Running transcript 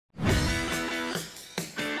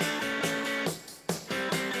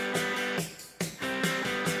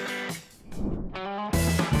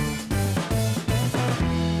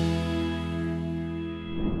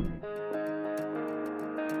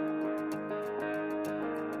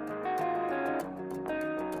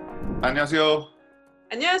안녕하세요.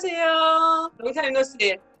 안녕하세요. 롱타임노스.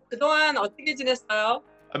 그동안 어떻게 지냈어요?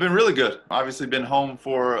 I've been really good. Obviously been home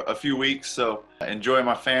for a few weeks, so enjoying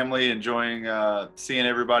my family, enjoying seeing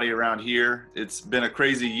everybody around here. It's been a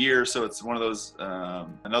crazy year, so it's one of those,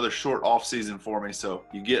 another short off season for me. So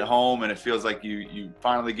you get home and it feels like you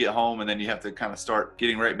finally get home and then you have to kind of start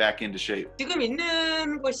getting right back into shape. 지금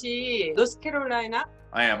있는 곳이 노스캐롤라이나?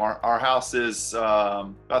 I am. Our house is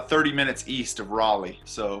about 30 minutes east of Raleigh,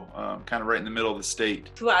 so kind of right in the middle of the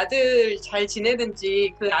state. 두 아들 잘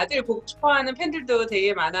지내든지 그 아들 보고 싶어하는 팬들도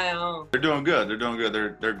되게 많아요. They're doing good. They're doing good.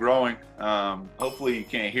 They're growing. Hopefully you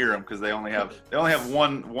can't hear them because they only have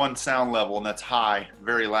one sound level, and that's high,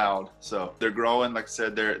 very loud. So they're growing. Like I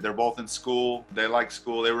said, they're both in school. They like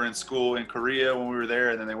school. They were in school in Korea when we were there,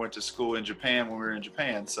 and then they went to school in Japan when we were in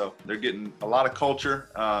Japan. So they're getting a lot of culture,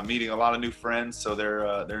 meeting a lot of new friends. So they're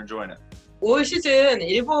enjoying it. 올 시즌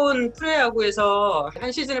일본 프로야구에서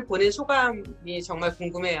한 시즌을 보낸 소감이 정말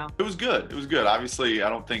궁금해요. It was good. It was good. Obviously, I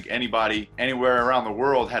don't think anybody anywhere around the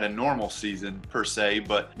world had a normal season per se,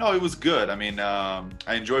 but no, it was good. I mean, I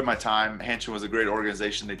enjoyed my time. Hanshin was a great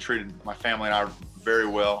organization. They treated my family and I very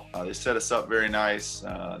well. They set us up very nice.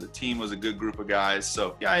 The team was a good group of guys.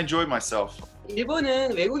 So yeah, I enjoyed myself.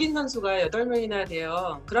 일본은 외국인 선수가 8명이나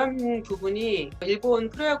돼요. 그런 부분이 일본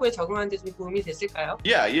프로야구에 적응하는 데 좀 도움이 됐을까요?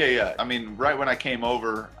 Yeah. I mean, right when I came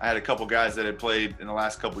over, I had a couple guys that had played in the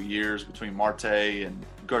last couple years between Marte and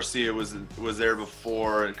Garcia was there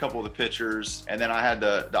before, a couple of the pitchers, and then I had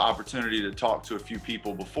the opportunity to talk to a few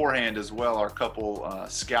people beforehand as well. Our couple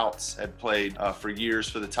scouts had played for years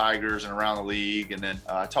for the Tigers and around the league, and then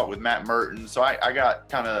I talked with Matt Merton, so I got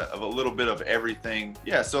kind of a little bit of everything.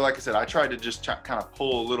 Yeah, so like I said, I tried to just kind of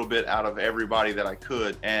pull a little bit out of everybody that I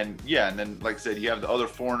could, and yeah, and then like I said, you have the other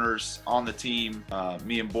foreigners on the team.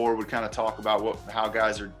 Me and Board would kind of talk about how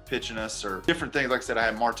guys are pitching us or different things. Like I said, I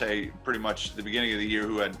had Marte pretty much at the beginning of the year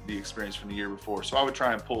who had the experience from the year before. So I would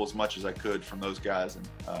try and pull as much as I could from those guys and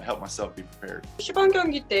help myself be prepared. 시범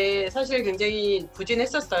경기 때 사실 굉장히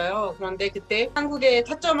부진했었어요. 그런데 그때 한국의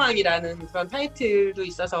타점왕이라는 그런 타이틀도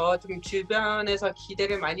있어서 좀 주변에서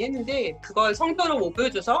기대를 많이 했는데 그걸 성과로 못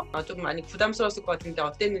보여줘서 좀 많이 부담스러웠을 것 같은데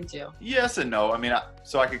어땠는지요? Yes and no. I mean,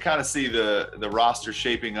 so I could kind of see the roster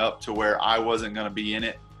shaping up to where I wasn't going to be in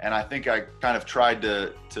it. And I think I kind of tried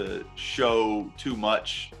to show too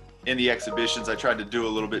much in the exhibitions. I tried to do a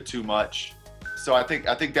little bit too much. So I think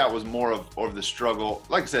that was more of the struggle.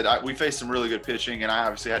 Like I said, we faced some really good pitching, and I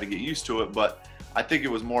obviously had to get used to it. But I think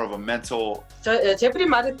it was more of a mental. 제프리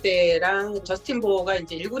마르테랑 저스틴 보어가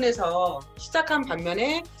이제 1군에서 시작한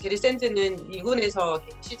반면에 제리 샌즈는 2군에서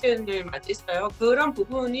시즌을 맞이했어요. 그런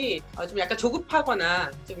부분이 좀 약간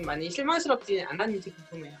조급하거나 좀 많이 실망스럽지 않았는지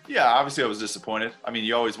궁금해요. Yeah, obviously I was disappointed. I mean,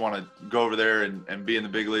 you always want to go over there and be in the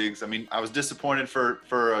big leagues. I mean, I was disappointed for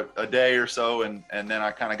a day or so, and then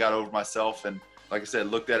I kind of got over myself and, like I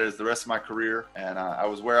said, looked at it as the rest of my career, and I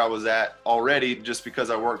was where I was at already just because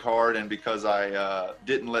I worked hard and because I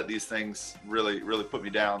didn't let these things really put me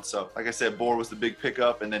down. So, like I said, Bohr was the big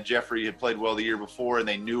pickup, and then Jeffrey had played well the year before, and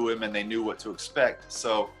they knew him and they knew what to expect.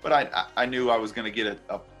 So, but I knew I was going to get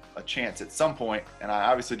a chance at some point, and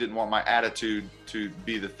I obviously didn't want my attitude to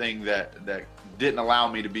be the thing that didn't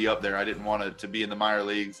allow me to be up there. I didn't want to be in the minor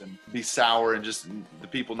leagues and be sour and just the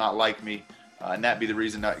people not like me. And that be the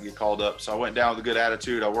reason not to get called up. So I went down with a good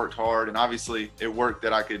attitude. I worked hard, and obviously it worked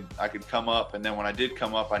that I could come up. And then when I did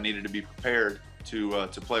come up, I needed to be prepared to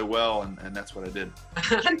play well, and that's what I did.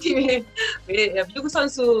 한 팀에 미국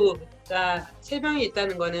선수가 3명이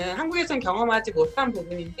있다는 거는 한국에선 경험하지 못한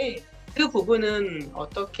부분인데 그 부분은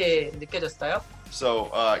어떻게 느껴졌어요?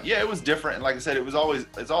 So yeah, it was different, and like I said,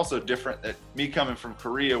 it's also different that me coming from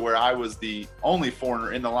Korea, where I was the only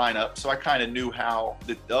foreigner in the lineup, so I kind of knew how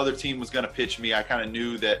the other team was going to pitch me. I kind of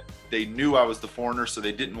knew that they knew I was the foreigner, so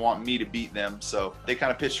they didn't want me to beat them, so they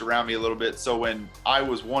kind of pitched around me a little bit. So when I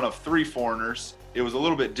was one of 3 foreigners, it was a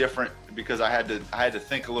little bit different because I had to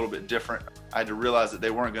think a little bit different. I had to realize that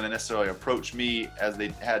they weren't going to necessarily approach me as they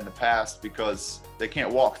had in the past because they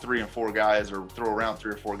can't walk 3 and 4 guys or throw around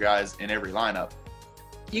 3 or 4 guys in every lineup.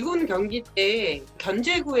 2군 경기 때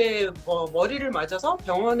견제구에 머리를 맞아서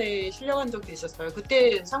병원에 실려간 적도 있었어요.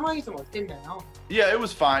 그때 상황이 좀 어땠나요? Yeah, it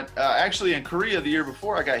was fine. Actually, in Korea the year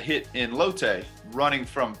before, I got hit in Lotte running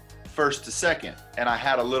from first to second, and I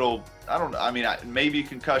had a little, maybe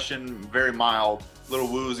concussion, very mild, a little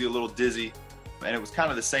woozy, a little dizzy, and it was kind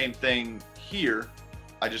of the same thing here.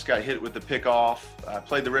 I just got hit with the pickoff. I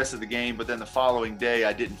played the rest of the game, but then the following day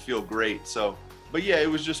I didn't feel great. So, but yeah, it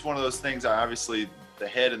was just one of those things. Obviously, the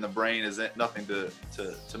head and the brain is nothing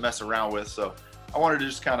to mess around with. So I wanted to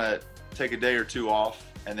just kind of take a day or two off.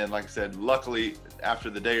 And then, like I said, luckily after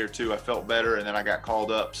the day or two, I felt better, and then I got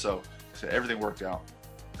called up. So everything worked out.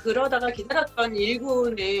 그러다가 기다렸던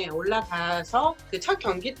 1군에 올라가서 그 첫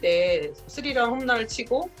경기 때 3런 홈런을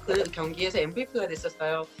치고 그 경기에서 MVP가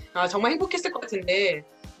됐었어요. 정말 행복했을 것 같은데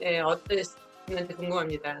어땠는지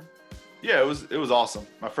궁금합니다. Yeah, it was awesome.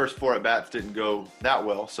 My first 4 at bats didn't go that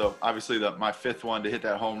well, so obviously my 5th one to hit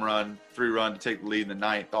that home run, 3-run to take the lead in the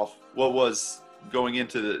 9th off what was going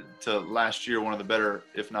into last year one of the better,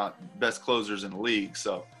 if not best closers in the league.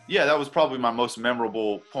 So yeah, that was probably my most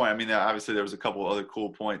memorable point. I mean, obviously there was a couple of other cool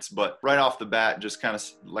points, but right off the bat, just kind of,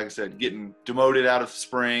 like I said, getting demoted out of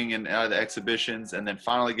spring and out of the exhibitions, and then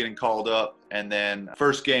finally getting called up, and then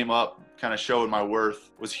first game up, kind of showing my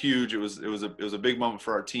worth was huge. It was a big moment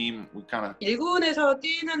for our team. We kind of 1군에서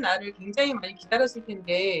뛰는 날을 굉장히 많이 기다렸을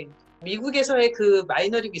텐데 미국에서의 그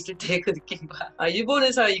마이너리그 있을 때 그 느낌과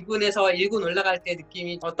일본에서 2군에서 1군 올라갈 때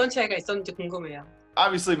느낌이 어떤 차이가 있었는지 궁금해요.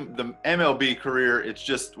 Obviously, the MLB career, it's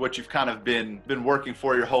just what you've kind of been working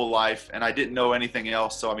for your whole life, and I didn't know anything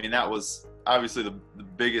else. So, I mean, that was obviously the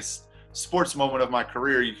biggest sports moment of my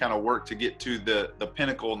career. You kind of work to get to the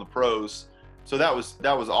pinnacle in the pros. So that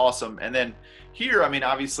was awesome. And then here, I mean,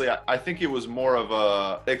 obviously, I think it was more of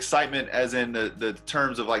a excitement as in the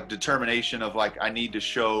terms of like determination of like, I need to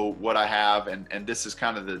show what I have. And this is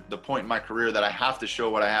kind of the point in my career that I have to show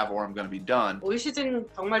what I have or I'm going to be done. 올 시즌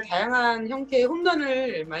정말 다양한 형태의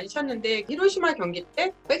홈런을 많이 쳤는데 히로시마 경기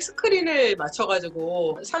때 백스크린을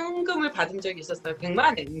맞춰가지고 상금을 받은 적이 있었어요.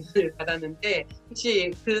 100만 엔을 받았는데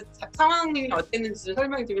혹시 그 상황이 어땠는지 좀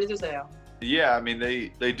설명 좀 해주세요. Yeah, I mean,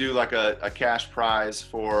 they do like a cash prize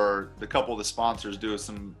for the couple of the sponsors do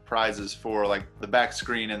some prizes for like the back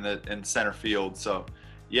screen in center field. So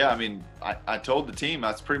yeah, I mean, I told the team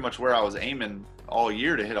that's pretty much where I was aiming all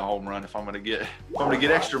year to hit a home run. If I'm gonna get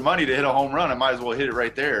extra money to hit a home run, I might as well hit it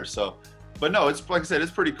right there. So, but no, it's like I said, it's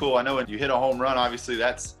pretty cool. I know when you hit a home run, obviously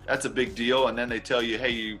that's a big deal, and then they tell you, hey,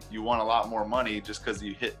 you won a lot more money just because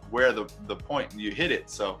you hit where the point and you hit it.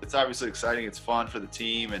 So it's obviously exciting. It's fun for the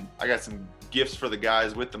team, and I got some gifts for the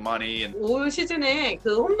guys with the money. And 올 시즌에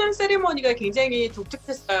그 홈런 세리머니가 굉장히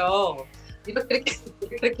독특했어요.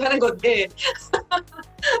 이렇게 하는 건데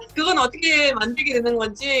그건 어떻게 만들게 되는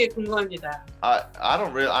건지 궁금합니다. I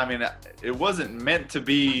don't really. I mean, it wasn't meant to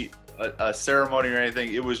be a ceremony or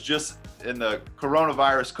anything. It was just in the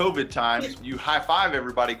coronavirus COVID times, you high five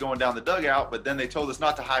everybody going down the dugout, but then they told us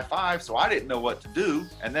not to high five, so I didn't know what to do.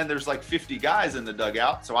 And then there's like 50 guys in the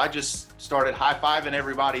dugout, so I just started high fiving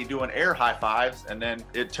everybody, doing air high fives, and then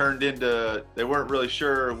it turned into, they weren't really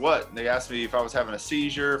sure what. They asked me if I was having a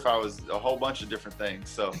seizure, if I was a whole bunch of different things.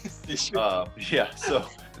 So yeah, so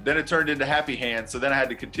then it turned into happy hands, so then I had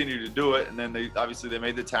to continue to do it, and then they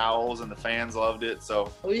made the towels and the fans loved it.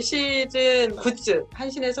 So 올 시즌 굿즈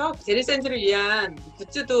한신에서 제리샌즈를 위한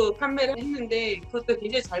굿즈도 판매를 했는데 그것도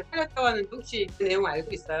굉장히 잘 팔렸다고 하는데 혹시 그 내용 알고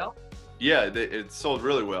있어요? Yeah, it sold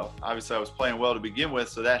really well. Obviously I was playing well to begin with,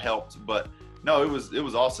 so that helped, but no, it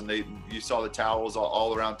was awesome. You saw the towels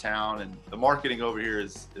all around town, and the marketing over here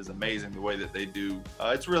is amazing. The way that they do,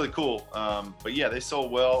 it's really cool. But yeah, they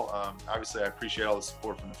sold well. Obviously, I appreciate all the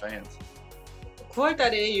support from the fans.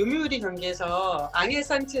 9월달에 요미우리 경기에서 앙헬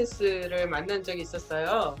산체스를 만난 적이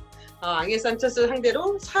있었어요. 앙헬 산체스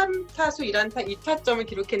상대로 3타수 1안타 2타점을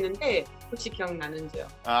기록했는데 혹시 기억나는지요?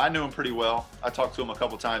 I knew him pretty well. I talked to him a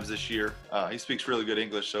couple times this year. He speaks really good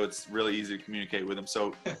English, so it's really easy to communicate with him.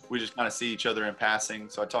 So we just kind of see each other in passing.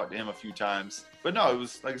 So I talked to him a few times. But no, it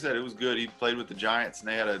was, like I said, it was good. He played with the Giants, and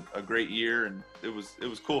they had a great year, and it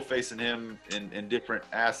was cool facing him in different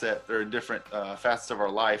different facets of our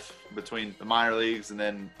life between the minor leagues and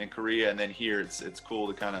then in Korea and then here. It's cool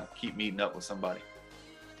to kind of keep meeting up with somebody.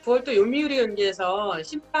 9월 또 요미우리 경기에서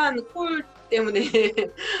심판 콜 때문에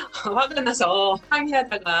화가 나서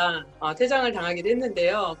항의하다가 퇴장을 당하기도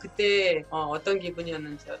했는데요. 그때 어떤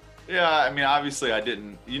기분이었는지요? Yeah, I mean, obviously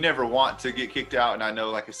you never want to get kicked out. And I know,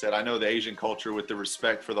 like I said, I know the Asian culture with the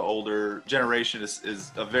respect for the older generation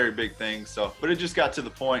is a very big thing. So, but it just got to the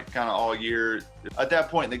point kind of all year. At that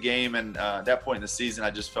point in the game and that point in the season,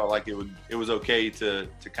 I just felt like it was okay to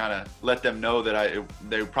kind of let them know that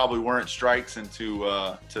they probably weren't strikes and to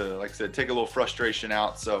like I said, take a little frustration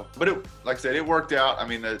out. So, but like I said, it worked out. I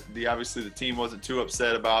mean, obviously the team wasn't too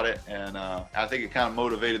upset about it, and I think it kind of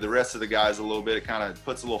motivated the rest of the guys a little bit. It kind of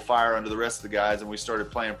puts a little fire under the rest of the guys, and we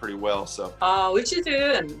started playing pretty well. So. 올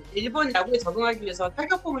시즌 일본 야구에 적응하기 위해서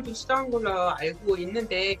타격폼을 좀 수정한 걸로 알고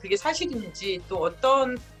있는데 그게 사실인지 또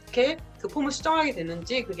어떻게 그 폼을 수정하게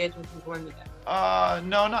됐는지 그게 좀 궁금합니다.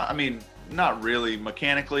 No, not. I mean, Not really.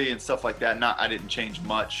 Mechanically and stuff like that, I didn't change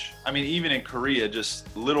much. I mean, even in Korea,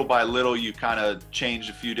 just little by little, you kind of changed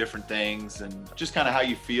a few different things, and just kind of how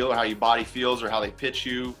you feel, or how your body feels, or how they pitch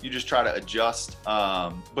you. You just try to adjust.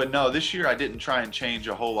 But no, this year I didn't try and change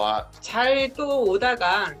a whole lot. 잘 또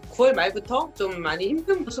오다가 9월 말부터 좀 많이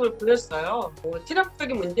힘든 모습을 보였어요. 뭐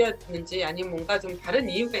체력적인 문제였는지 아니면 뭔가 좀 다른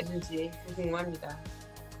이유가 있는지 궁금합니다.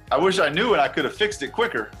 I wish I knew it. I could have fixed it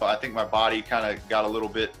quicker. I think my body kind of got a little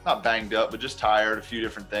bit, not banged up, but just tired, a few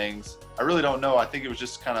different things. I really don't know. I think it was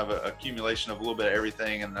just kind of an accumulation of a little bit of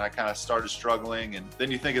everything, and then I kind of started struggling. And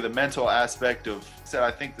then you think of the mental aspect of,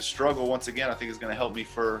 I think the struggle, once again, I think is going to help me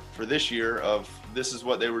for this year of this is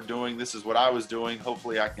what they were doing, this is what I was doing.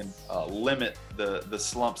 Hopefully I can limit the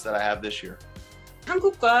slumps that I have this year.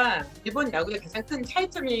 한국과 일본 야구의 가장 큰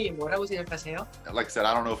차이점이 뭐라고 생각하세요? Like I said,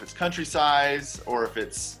 I don't know if it's country size or if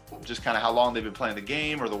it's just kind of how long they've been playing the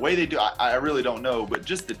game or the way they do. I really don't know, but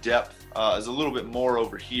just the depth is a little bit more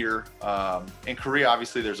over here. In Korea,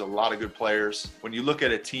 obviously, there's a lot of good players. When you look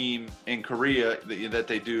at a team in Korea that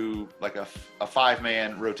they do like a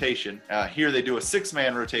 5-man rotation, here they do a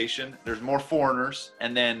 6-man rotation. There's more foreigners,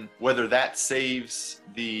 and then whether that saves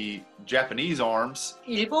the Japanese arms.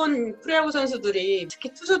 일본 프로야구 선수들이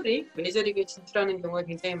특히 투수들이 메이저리그에 진출하는 경우가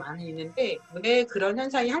굉장히 많이 있는데 왜 그런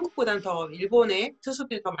현상이 한국보다는 더 일본의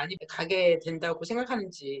투수들이 더 많이 가게 된다고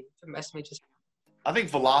생각하는지 좀 말씀해 주세요. I think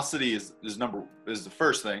velocity is the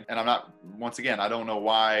first thing, and once again, I don't know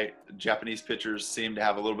why Japanese pitchers seem to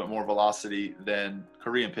have a little bit more velocity than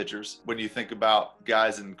Korean pitchers. When you think about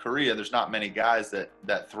guys in Korea, there's not many guys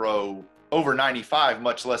that throw over 95,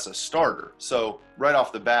 much less a starter. So right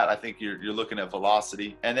off the bat, I think you're looking at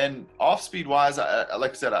velocity. And then off speed wise,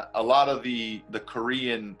 like I said, a lot of the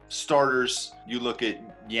Korean starters, you look at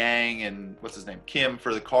Yang and what's his name, Kim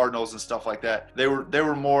for the Cardinals and stuff like that. They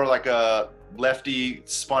were more like a lefty,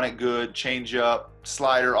 spun it good, change up,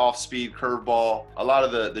 slider, off speed, curveball. A lot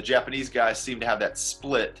of the Japanese guys seem to have that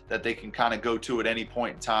split that they can kind of go to at any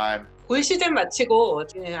point in time. 올 시즌 마치고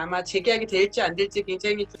아마 재계약이 될지 안 될지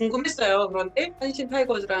굉장히 궁금했어요. 그런데 한신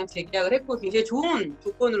타이거즈랑 재계약을 했고 굉장히 좋은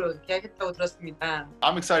조건으로 계약했다고 들었습니다.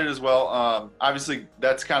 I'm excited as well. Obviously,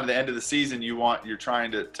 that's kind of the end of the season. You're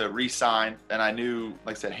trying to re-sign, and I knew,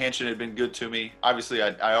 like I said, Hanshin had been good to me. Obviously,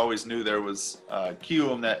 I always knew there was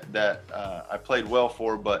Kiwoom that I played well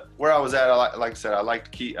for, but where I was at, like I said, I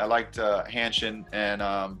liked Hanshin,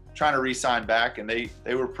 and trying to re-sign back, and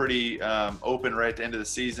they were pretty open right at the end of the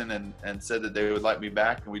season and said that they would like me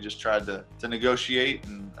back, and we just tried to negotiate,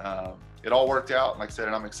 and it all worked out. Like I said,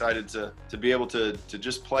 and I'm excited to be able to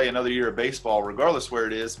just play another year of baseball, regardless where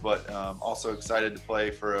it is, but also excited to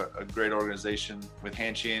play for a great organization with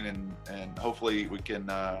Hanshin, and hopefully we can,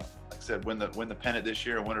 like I said, win the pennant this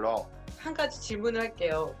year and win it all. 한 가지 질문을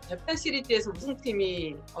할게요. 재팬 시리즈에서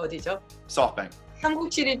우승팀이 어디죠? SoftBank.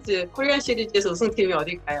 한국 시리즈, 코리안 시리즈에서 우승팀이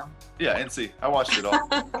어딜까요? Yeah, NC. I watched it all.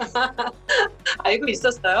 알고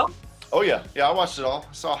있었어요? Oh yeah, I watched it all.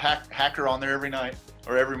 I saw Hacker on there every night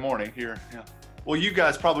or every morning here. Yeah. Well, you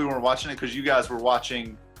guys probably weren't watching it because you guys were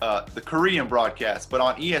watching the Korean broadcast, but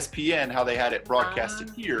on ESPN, how they had it broadcasted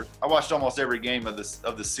here, I watched almost every game of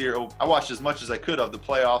the series. I watched as much as I could of the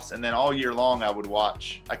playoffs, and then all year long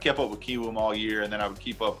I kept up with Kiwoom all year, and then I would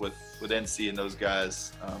keep up with NC and those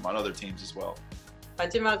guys on other teams as well.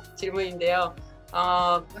 마지막 질문인데요.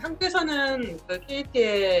 한국에서는 그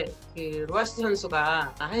KT의 그 로하스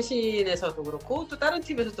선수가 한신에서도 그렇고 또 다른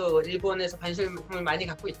팀에서도 일본에서 관심을 많이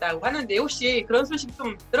갖고 있다고 하는데 혹시 그런 소식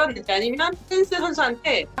좀 들었는지 아니면 핸즈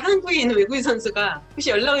선수한테 한국에 있는 외국인 선수가 혹시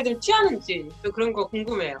연락을 좀 취하는지 또 그런 거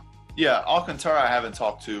궁금해요. Yeah, Alcantara I haven't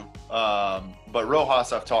talked to, but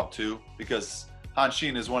Rojas I've talked to because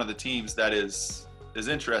Hanshin is one of the teams that is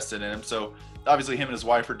interested in him. So obviously him and his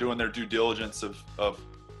wife are doing their due diligence of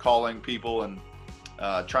calling people and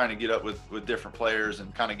trying to get up with different players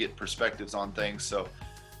and kind of get perspectives on things. So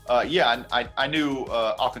yeah, I knew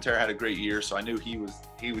Alcantara had a great year, so I knew he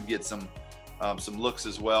would get some looks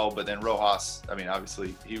as well. But then Rojas, I mean,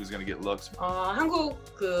 obviously he was going to get looks. 한국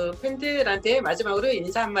그 팬들한테 마지막으로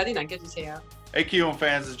인사 한마디 남겨주세요. Hey Kiwoom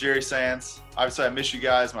fans, this is Jerry Sands. Obviously I miss you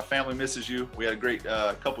guys. My family misses you. We had a great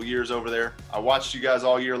couple years over there. I watched you guys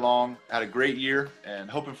all year long. Had a great year and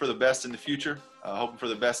hoping for the best in the future. Hoping for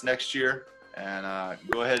the best next year and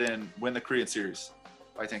go ahead and win the Korean series.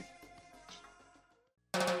 Fighting.